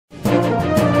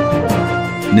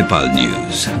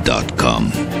nepalnews.com.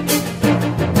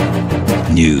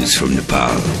 News from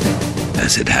Nepal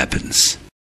as it happens.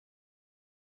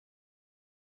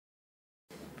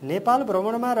 Nepal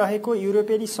भ्रमणमा रहेको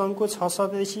युरोपेली संघको 6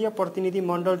 सदस्यीय प्रतिनिधि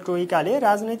मण्डल ट्रोइकाले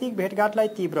राजनैतिक भेटघाटलाई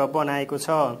तीव्र बनाएको छ।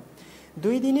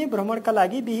 2 दिने भ्रमणका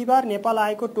लागि बिहीबार नेपाल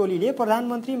आएको टोलीले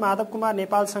प्रधानमन्त्री माधव कुमार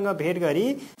नेपालसँग भेट गरी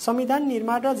संविधान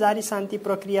निर्माण र जारी शान्ति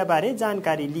प्रक्रियाबारे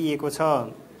जानकारी लिएको छ।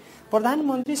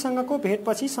 प्रधानमन्त्रीसँगको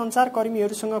भेटपछि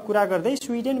सञ्चारकर्मीहरूसँग कुरा गर्दै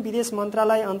स्विडेन विदेश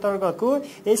मन्त्रालय अन्तर्गतको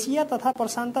एसिया तथा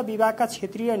प्रशान्त विभागका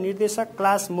क्षेत्रीय निर्देशक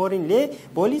क्लास मोरिनले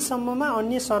भोलिसम्ममा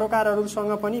अन्य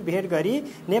सरकारहरूसँग पनि भेट गरी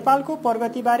नेपालको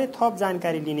प्रगतिबारे थप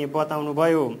जानकारी लिने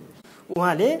बताउनुभयो।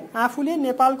 उहाँले आफूले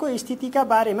नेपालको स्थितिका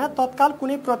बारेमा तत्काल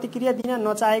कुनै प्रतिक्रिया दिन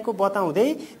नचाहेको बताउँदै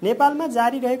नेपालमा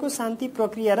जारी रहेको शान्ति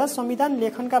प्रक्रिया र संविधान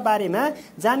लेखनका बारेमा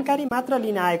जानकारी मात्र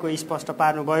लिन आएको स्पष्ट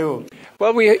पार्नुभयो।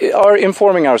 Well, we are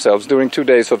informing ourselves during 2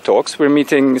 days of talks. We're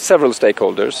meeting several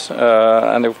stakeholders,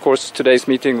 and of course today's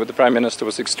meeting with the Prime Minister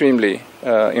was extremely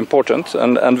important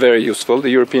and very useful.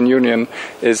 The European Union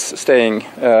is staying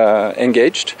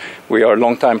engaged. We are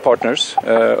long-time partners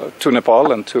to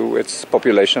Nepal and to its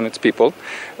population, its people.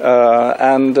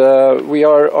 And we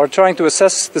are trying to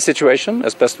assess the situation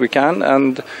as best we can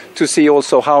and to see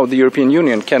also how the European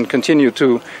Union can continue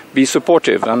to be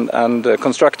supportive and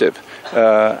constructive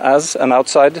as an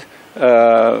outside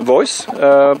voice,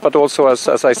 but also,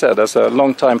 as I said, as a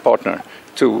long-time partner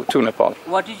to Nepal.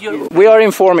 What is your... We are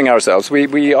informing ourselves.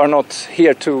 We are not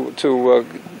here to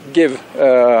give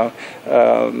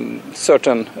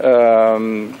certain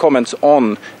comments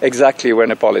on exactly where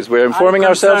Nepal is. We're informing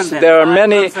ourselves. There are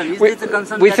many.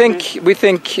 We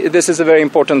think this is a very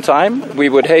important time. We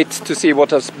would hate to see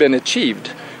what has been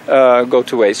achieved go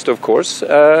to waste, of course,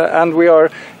 and we are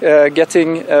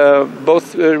getting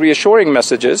both reassuring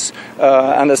messages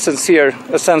and a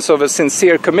sense of a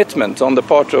sincere commitment on the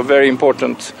part of very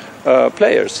important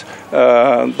players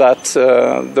that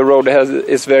the road ahead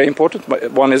is very important.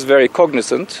 One is very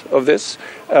cognizant of this,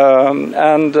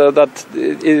 and that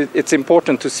it's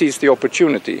important to seize the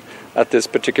opportunity at this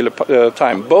particular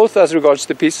time, both as regards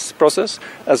the peace process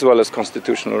as well as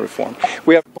constitutional reform.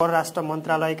 We have परराष्ट्र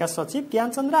मन्त्रालयका सचिव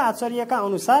ज्ञानचन्द्र आचार्यका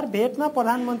अनुसार भेटमा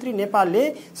प्रधानमन्त्री नेपालले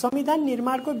संविधान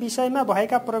निर्माणको विषयमा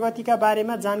भएका प्रगतिका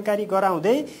बारेमा जानकारी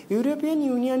गराउँदै युरोपियन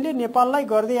युनियनले नेपाललाई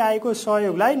गर्दै आएको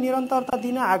सहयोगलाई निरन्तरता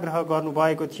दिन आग्रह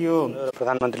गर्नुभएको थियो।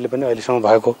 प्रधानमन्त्रीले पनि अहिलेसम्म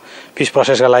भएको पिस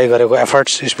प्रोसेसका लागि गरेको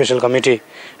एफर्ट्स, स्पेशल कमिटी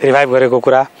रिभाइभ गरेको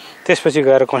कुरा, त्यसपछि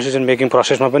गएर कन्स्टिट्युसन मेकिङ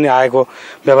प्रोसेसमा पनि आएको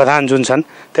व्यवधान जुन छन्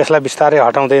त्यसलाई बिस्तारै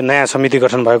हटाउँदै नयाँ समिति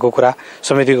गठन भएको कुरा,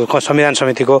 संवैधानिक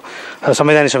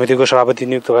समितिको सभापति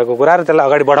नियुक्त भएको कुरा र त्यसलाई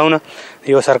अगाडि बढाउन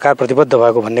यो सरकार प्रतिबद्ध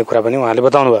भएको भन्ने कुरा पनि उहाँले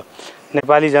बताउनुभयो।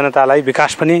 नेपाली जनतालाई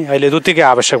विकास पनि अहिले उत्तिकै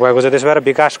आवश्यक भएको छ, त्यसो भएर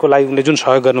विकासको लागि उनले जुन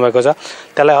सहयोग गर्नुभएको छ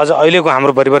त्यसलाई अझ अहिलेको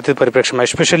हाम्रो परिवर्तित परिप्रेक्ष्यमा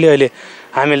स्पेशली अहिले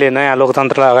हामीले नयाँ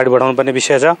लोकतन्त्रलाई अगाडि बढाउनु पर्ने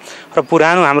विषय छ र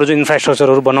पुरानो हाम्रो जुन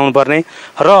इन्फ्रास्ट्रक्चरहरू बनाउनु पर्ने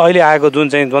र अहिले आएको जुन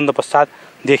चाहिँ द्वन्द्व पश्चात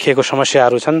देखिएको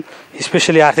समस्याहरू छन्,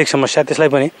 स्पेशली आर्थिक समस्या, त्यसलाई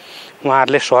पनि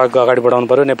उहाँहरूले सहयोग अगाडि बढाउनु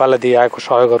पर्यो, नेपाललाई दिएको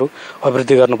सहयोगहरू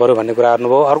अभिवृद्धि गर्नु पर्यो भन्ने कुरा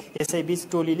गर्नुभयो। यसैबीच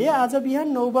टोलीले आज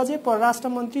बिहान 9 बजे परराष्ट्र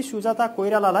मन्त्री सुजाता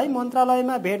कोइरालालाई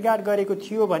मन्त्रालयमा भेटघाट गरेको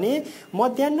थियो भने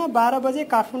मध्याह्न 12 बजे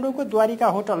काठमाडौँको द्वारिका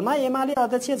होटलमा एमाले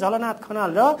अध्यक्ष झलनाथ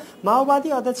खनाल र माओवादी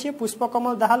अध्यक्ष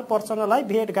पुष्पकमल दाहाल प्रचण्डलाई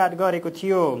भेटघाट गरेको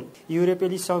थियो।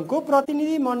 युरोपेली संघको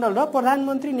प्रतिनिधि मण्डल र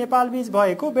प्रधानमन्त्री नेपालबीच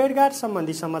भएको भेटघाट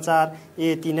सम्बन्धी समाचार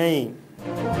यति नै।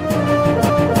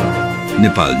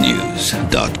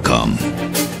 nepalnews.com